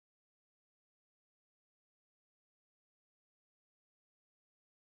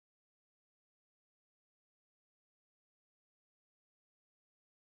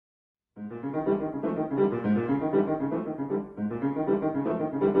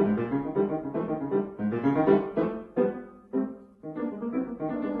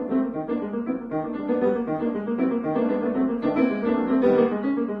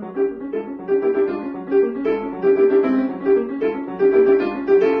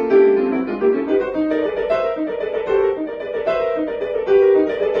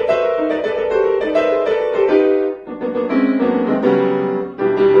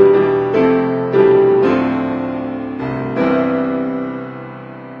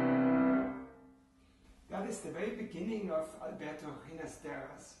That is the very beginning of Alberto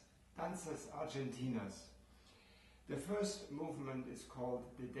Ginastera's Danzas Argentinas. The first movement is called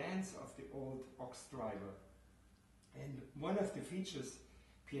the Dance of the Old Ox Driver. And one of the features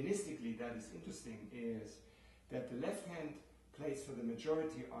pianistically that is interesting is that the left hand plays for the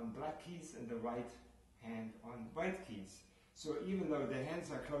majority on black keys and the right hand on white keys. So even though the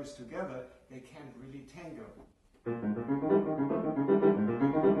hands are close together, they can't really tangle. And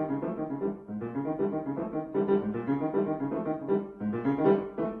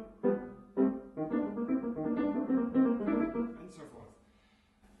so forth.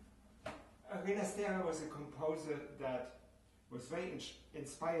 Ginastera was a composer that was very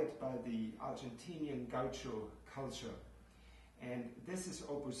inspired by the Argentinian gaucho culture. And this is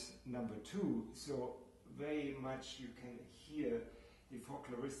opus number 2, so very much you can hear the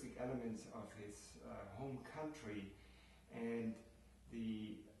folkloristic elements of his home country and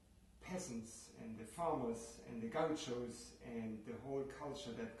the peasants and the farmers and the gauchos and the whole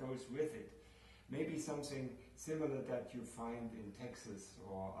culture that goes with it. Maybe something similar that you find in Texas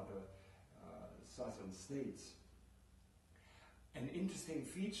or other southern states. An interesting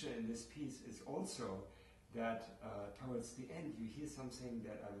feature in this piece is also that towards the end you hear something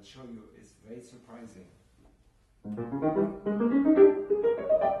that I will show you is very surprising.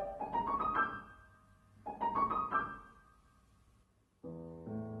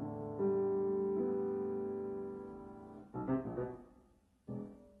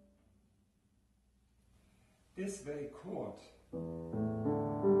 This very chord,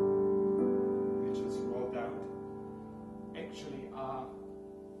 which is rolled out, actually are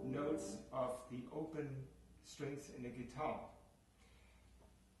notes of the open strings in a guitar.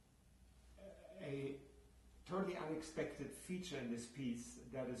 A totally unexpected feature in this piece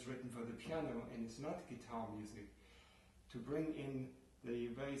that is written for the piano and is not guitar music, to bring in the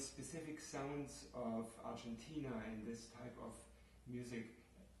very specific sounds of Argentina and this type of music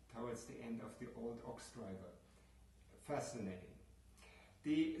towards the end of the Old Ox Driver. Fascinating.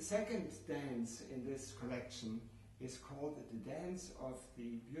 The second dance in this collection is called the Dance of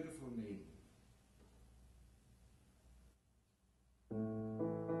the Beautiful Maiden.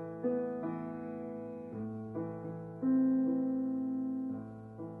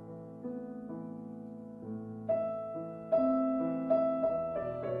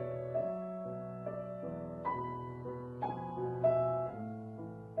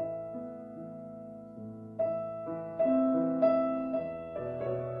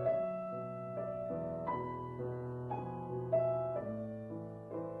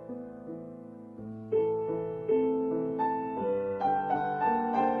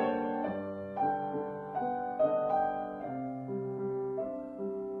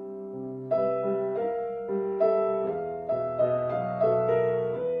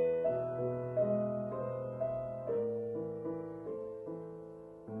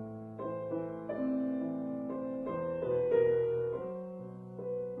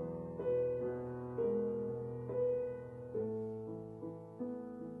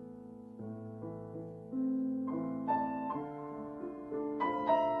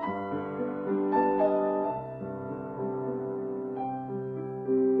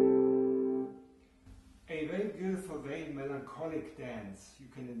 Very melancholic dance. You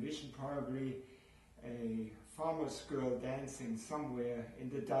can envision probably a farmer's girl dancing somewhere in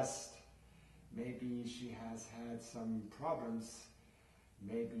the dust. Maybe she has had some problems.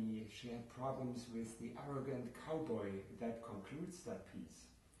 Maybe she had problems with the arrogant cowboy that concludes that piece.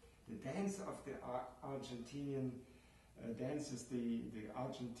 The dance of the Argentinian dances, the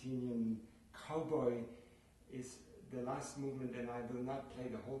Argentinian cowboy, is the last movement, and I will not play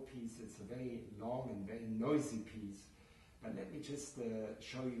the whole piece. It's a very long and very noisy piece. But let me just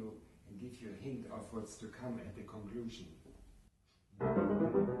show you and give you a hint of what's to come at the conclusion.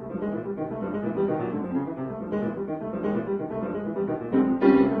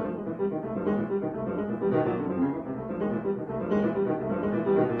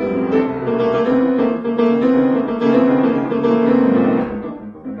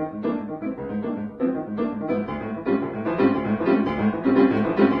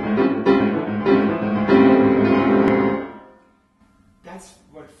 that's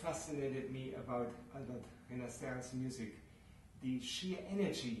what fascinated me about Alberto Ginastera's music. The sheer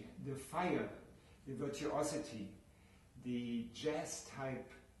energy, the fire, the virtuosity, the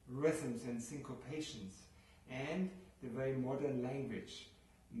jazz-type rhythms and syncopations, and the very modern language.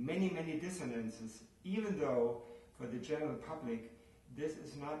 Many, many dissonances, even though for the general public this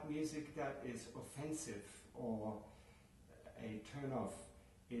is not music that is offensive or a turn-off.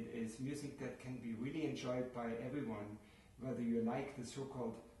 It is music that can be really enjoyed by everyone, whether you like the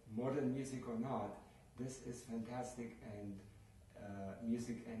so-called modern music or not. This is fantastic and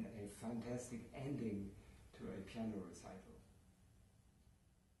music and a fantastic ending to a piano recital.